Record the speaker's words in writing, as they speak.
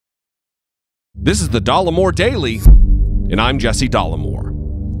This is the Dollemore Daily, and I'm Jesse Dollemore.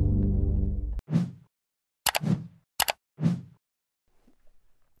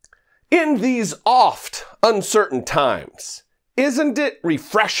 In these oft uncertain times, isn't it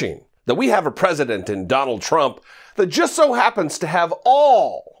refreshing that we have a president in Donald Trump that just so happens to have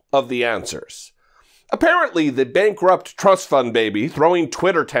all of the answers? Apparently, the bankrupt trust fund baby throwing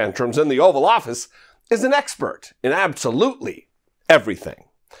Twitter tantrums in the Oval Office is an expert in absolutely everything.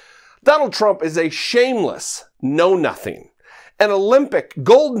 Donald Trump is a shameless know-nothing, an Olympic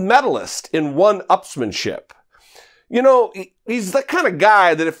gold medalist in one-upsmanship. You know, he's the kind of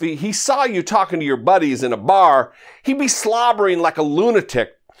guy that if he saw you talking to your buddies in a bar, he'd be slobbering like a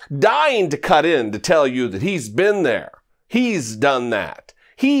lunatic, dying to cut in to tell you that he's been there, he's done that,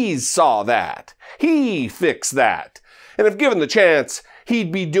 he's saw that, he fixed that. And if given the chance,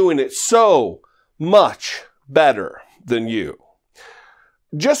 he'd be doing it so much better than you.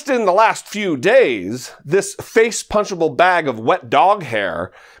 Just in the last few days, this face-punchable bag of wet dog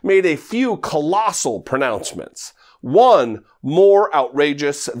hair made a few colossal pronouncements, one more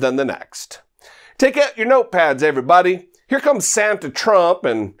outrageous than the next. Take out your notepads, everybody. Here comes Santa Trump,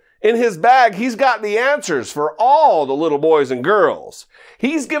 and in his bag, he's got the answers for all the little boys and girls.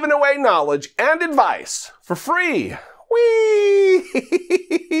 He's giving away knowledge and advice for free. Whee!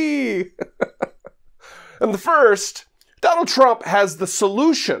 And the first, Donald Trump has the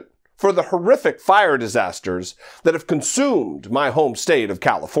solution for the horrific fire disasters that have consumed my home state of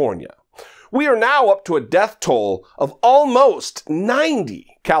California. We are now up to a death toll of almost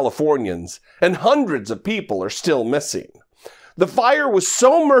 90 Californians, and hundreds of people are still missing. The fire was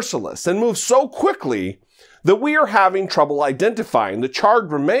so merciless and moved so quickly that we are having trouble identifying the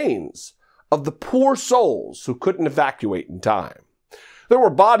charred remains of the poor souls who couldn't evacuate in time. There were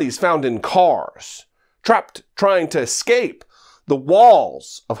bodies found in cars, trapped trying to escape the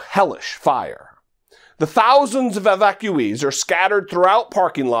walls of hellish fire. The thousands of evacuees are scattered throughout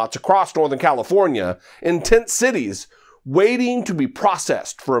parking lots across Northern California in tent cities waiting to be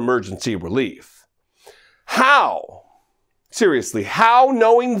processed for emergency relief. How, seriously, how,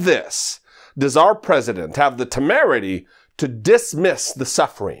 knowing this, does our president have the temerity to dismiss the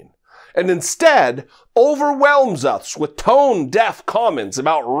suffering and instead overwhelms us with tone-deaf comments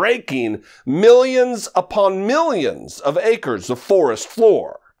about raking millions upon millions of acres of forest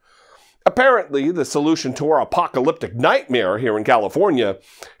floor? Apparently, the solution to our apocalyptic nightmare here in California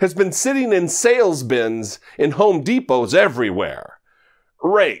has been sitting in sales bins in Home Depots everywhere.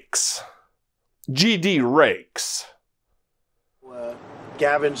 Rakes. GD rakes.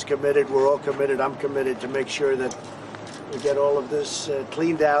 Gavin's committed, we're all committed, I'm committed to make sure that we get all of this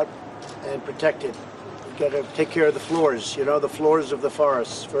cleaned out and protected. We've got to take care of the floors, you know, the floors of the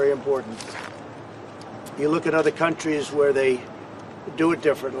forests, very important. You look at other countries where they do it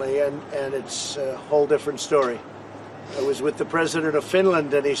differently, and it's a whole different story. I was with the president of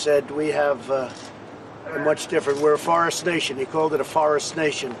Finland, and he said, we have a much different, we're a forest nation. He called it a forest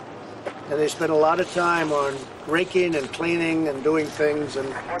nation. And they spend a lot of time on raking and cleaning and doing things, and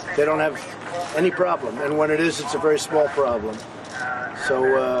they don't have any problem. And when it is, it's a very small problem.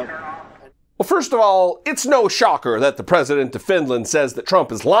 So, well, first of all, it's no shocker that the president of Finland says that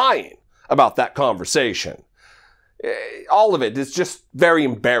Trump is lying about that conversation. All of it is just very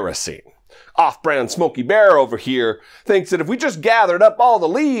embarrassing. Off-brand Smokey Bear over here thinks that if we just gathered up all the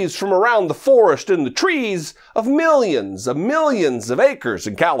leaves from around the forest and the trees of millions of acres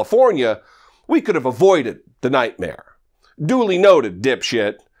in California, we could have avoided the nightmare. Duly noted,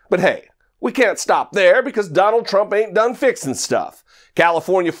 dipshit. But hey, we can't stop there because Donald Trump ain't done fixing stuff.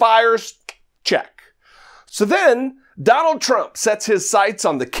 California fires? Check. So then, Donald Trump sets his sights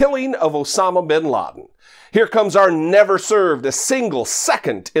on the killing of Osama bin Laden. Here comes our never served a single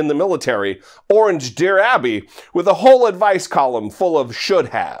second in the military, Orange Dear Abby, with a whole advice column full of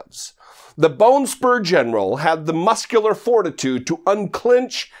should-haves. The bone-spur general had the muscular fortitude to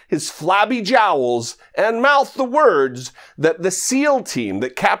unclench his flabby jowls and mouth the words that the SEAL team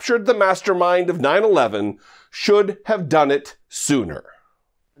that captured the mastermind of 9/11 should have done it sooner.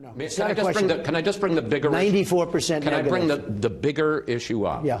 No, can I just bring the bigger 94% Can negative. I bring the bigger issue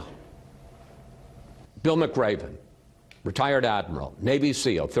up? Yeah. Bill McRaven, retired admiral, Navy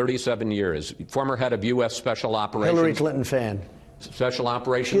SEAL, 37 years, former head of U.S. Special Operations. Hillary Clinton fan. Special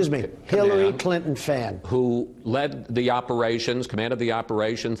Operations. Excuse me, Hillary Clinton fan. Who led the operations, commanded the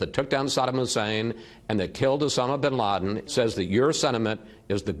operations that took down Saddam Hussein and that killed Osama bin Laden, says that your sentiment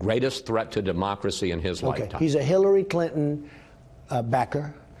is the greatest threat to democracy in his lifetime. He's a Hillary Clinton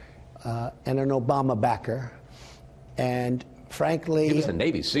backer and an Obama backer. And frankly, He was a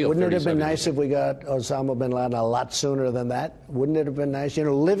Navy SEAL. wouldn't it have been 37 nice if we got Osama bin Laden a lot sooner than that? Wouldn't it have been nice? You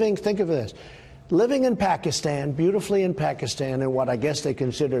know, think of this. Living in Pakistan, beautifully in Pakistan, in what I guess they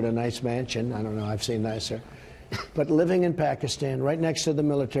considered a nice mansion. I don't know, I've seen nicer. But living in Pakistan, right next to the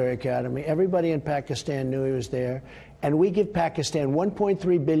military academy, everybody in Pakistan knew he was there. And we give Pakistan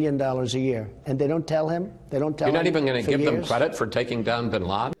 $1.3 billion a year. And they don't tell him? They don't tell him? You're not even going to give them years? credit for taking down bin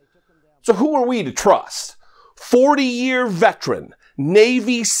Laden? So who are we to trust? 40-year veteran,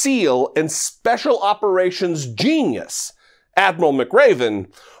 Navy SEAL, and Special Operations genius, Admiral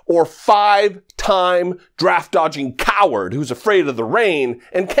McRaven, or 5-time draft-dodging coward who's afraid of the rain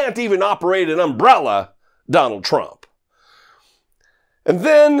and can't even operate an umbrella, Donald Trump. And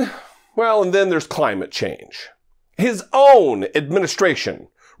then there's climate change. His own administration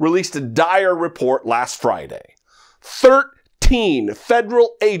released a dire report last Friday. 13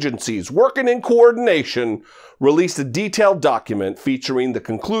 federal agencies working in coordination released a detailed document featuring the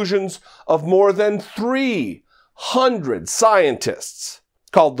conclusions of more than 300 scientists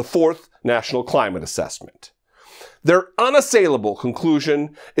called the Fourth National Climate Assessment. Their unassailable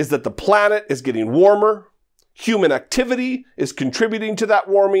conclusion is that the planet is getting warmer, human activity is contributing to that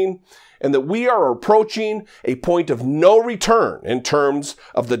warming, and that we are approaching a point of no return in terms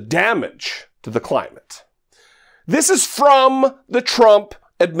of the damage to the climate. This is from the Trump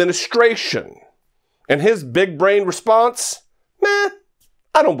administration. And his big brain response? Meh,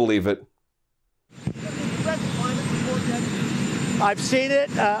 I don't believe it. I've seen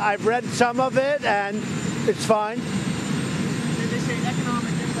it. I've read some of it, and it's fine. They say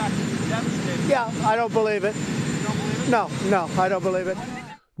economic impact is devastating. Yeah, I don't believe it. You don't believe it? No, I don't believe it.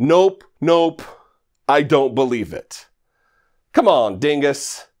 Nope, I don't believe it. Come on,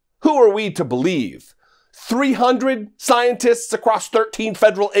 dingus. Who are we to believe? 300 scientists across 13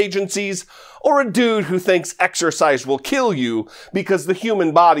 federal agencies, or a dude who thinks exercise will kill you because the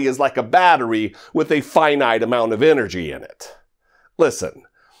human body is like a battery with a finite amount of energy in it? Listen,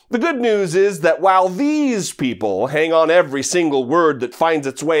 the good news is that while these people hang on every single word that finds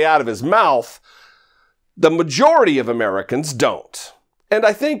its way out of his mouth, the majority of Americans don't. And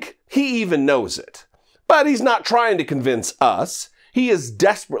I think he even knows it. But he's not trying to convince us. He is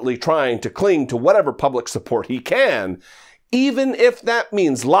desperately trying to cling to whatever public support he can, even if that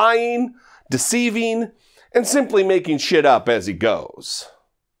means lying, deceiving, and simply making shit up as he goes.